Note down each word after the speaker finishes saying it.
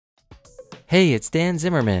Hey, it's Dan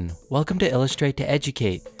Zimmerman. Welcome to Illustrate to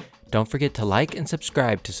Educate. Don't forget to like and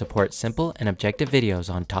subscribe to support simple and objective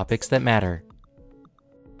videos on topics that matter.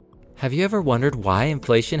 Have you ever wondered why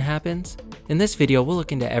inflation happens? In this video, we'll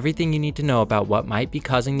look into everything you need to know about what might be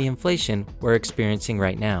causing the inflation we're experiencing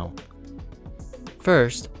right now.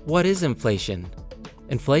 First, what is inflation?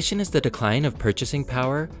 Inflation is the decline of purchasing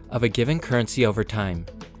power of a given currency over time.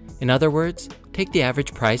 In other words, take the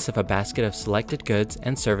average price of a basket of selected goods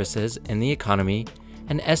and services in the economy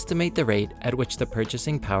and estimate the rate at which the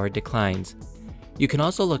purchasing power declines. You can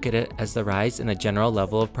also look at it as the rise in the general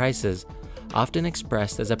level of prices, often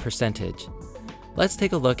expressed as a percentage. Let's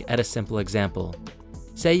take a look at a simple example.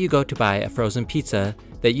 Say you go to buy a frozen pizza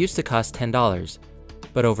that used to cost $10,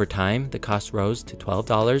 but over time the cost rose to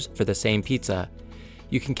 $12 for the same pizza.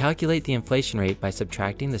 You can calculate the inflation rate by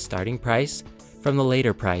subtracting the starting price from the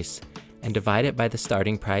later price and divide it by the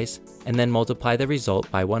starting price and then multiply the result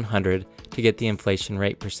by 100 to get the inflation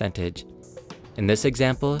rate percentage. In this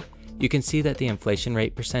example, you can see that the inflation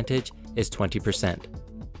rate percentage is 20%.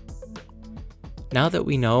 Now that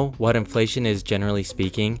we know what inflation is generally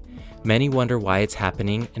speaking, many wonder why it's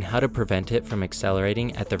happening and how to prevent it from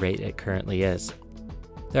accelerating at the rate it currently is.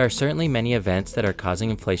 There are certainly many events that are causing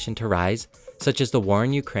inflation to rise, such as the war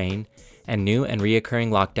in Ukraine and new and reoccurring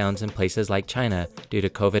lockdowns in places like China due to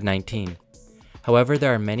COVID-19. However,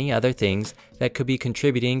 there are many other things that could be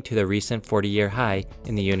contributing to the recent 40-year high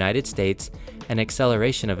in the United States and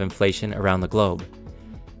acceleration of inflation around the globe.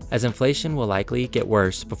 As inflation will likely get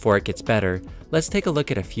worse before it gets better, let's take a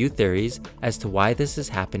look at a few theories as to why this is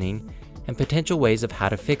happening and potential ways of how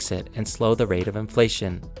to fix it and slow the rate of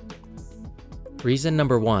inflation. Reason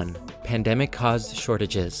number 1, pandemic-caused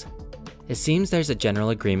shortages. It seems there's a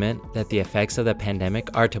general agreement that the effects of the pandemic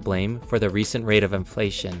are to blame for the recent rate of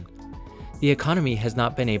inflation. The economy has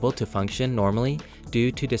not been able to function normally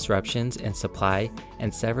due to disruptions in supply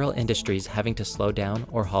and several industries having to slow down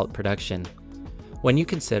or halt production. When you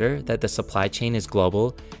consider that the supply chain is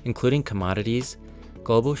global, including commodities,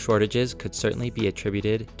 global shortages could certainly be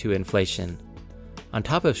attributed to inflation. On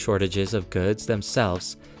top of shortages of goods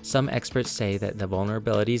themselves, some experts say that the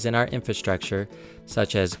vulnerabilities in our infrastructure,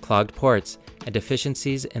 such as clogged ports and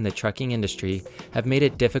deficiencies in the trucking industry, have made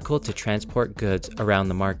it difficult to transport goods around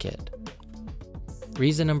the market.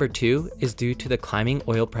 Reason number 2 is due to the climbing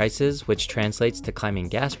oil prices, which translates to climbing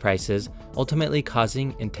gas prices, ultimately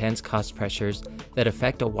causing intense cost pressures that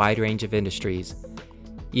affect a wide range of industries.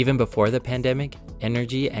 Even before the pandemic,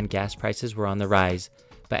 energy and gas prices were on the rise,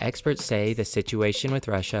 but experts say the situation with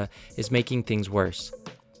Russia is making things worse.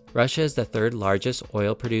 Russia is the third largest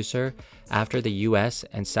oil producer after the US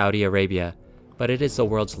and Saudi Arabia, but it is the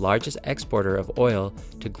world's largest exporter of oil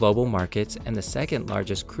to global markets and the second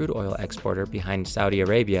largest crude oil exporter behind Saudi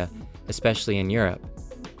Arabia, especially in Europe.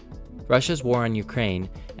 Russia's war on Ukraine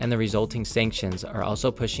and the resulting sanctions are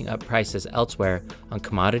also pushing up prices elsewhere on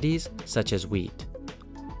commodities such as wheat.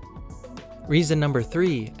 Reason number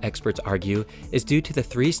 3, experts argue, is due to the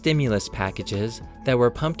 3 stimulus packages that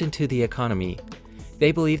were pumped into the economy.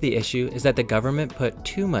 They believe the issue is that the government put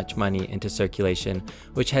too much money into circulation,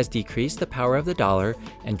 which has decreased the power of the dollar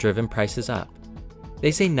and driven prices up. They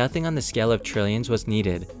say nothing on the scale of trillions was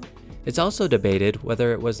needed. It's also debated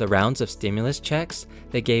whether it was the rounds of stimulus checks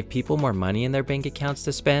that gave people more money in their bank accounts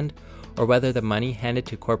to spend, or whether the money handed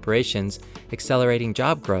to corporations accelerating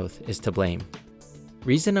job growth is to blame.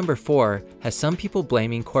 Reason number 4 has some people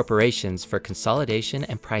blaming corporations for consolidation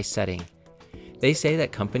and price setting. They say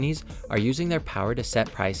that companies are using their power to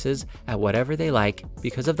set prices at whatever they like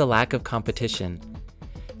because of the lack of competition.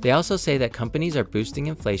 They also say that companies are boosting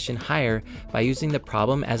inflation higher by using the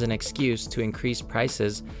problem as an excuse to increase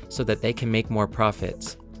prices so that they can make more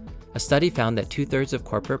profits. A study found that 2/3 of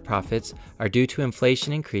corporate profits are due to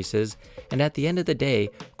inflation increases, and at the end of the day,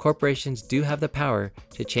 corporations do have the power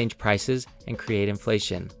to change prices and create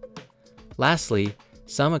inflation. Lastly,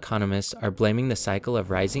 some economists are blaming the cycle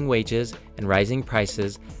of rising wages and rising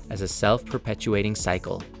prices as a self-perpetuating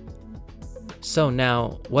cycle. So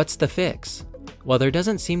now, what's the fix? Well, there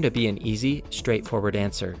doesn't seem to be an easy, straightforward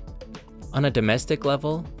answer. On a domestic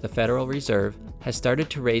level, the Federal Reserve has started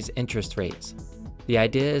to raise interest rates. The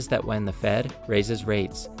idea is that when the Fed raises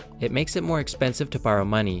rates, it makes it more expensive to borrow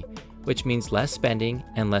money, which means less spending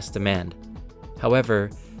and less demand.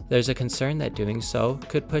 However, there's a concern that doing so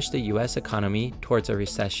could push the US economy towards a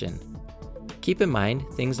recession. Keep in mind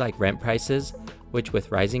things like rent prices, which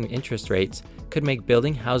with rising interest rates could make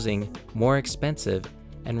building housing more expensive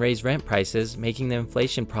and raise rent prices, making the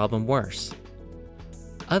inflation problem worse.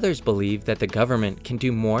 Others believe that the government can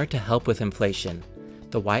do more to help with inflation.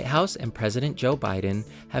 The White House and President Joe Biden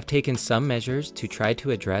have taken some measures to try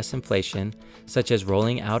to address inflation, such as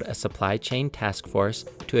rolling out a supply chain task force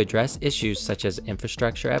to address issues such as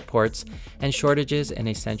infrastructure at ports and shortages in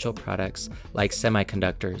essential products like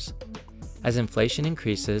semiconductors. As inflation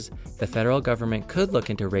increases, the federal government could look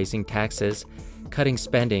into raising taxes, cutting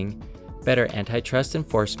spending, better antitrust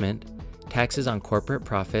enforcement, taxes on corporate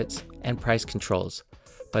profits, and price controls.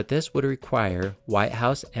 But this would require White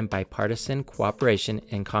House and bipartisan cooperation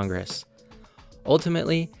in Congress.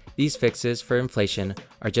 Ultimately, these fixes for inflation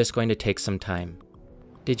are just going to take some time.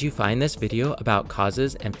 Did you find this video about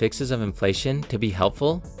causes and fixes of inflation to be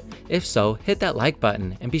helpful? If so, hit that like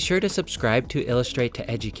button and be sure to subscribe to Illustrate to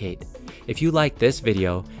Educate. If you like this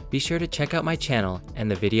video, be sure to check out my channel and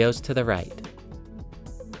the videos to the right.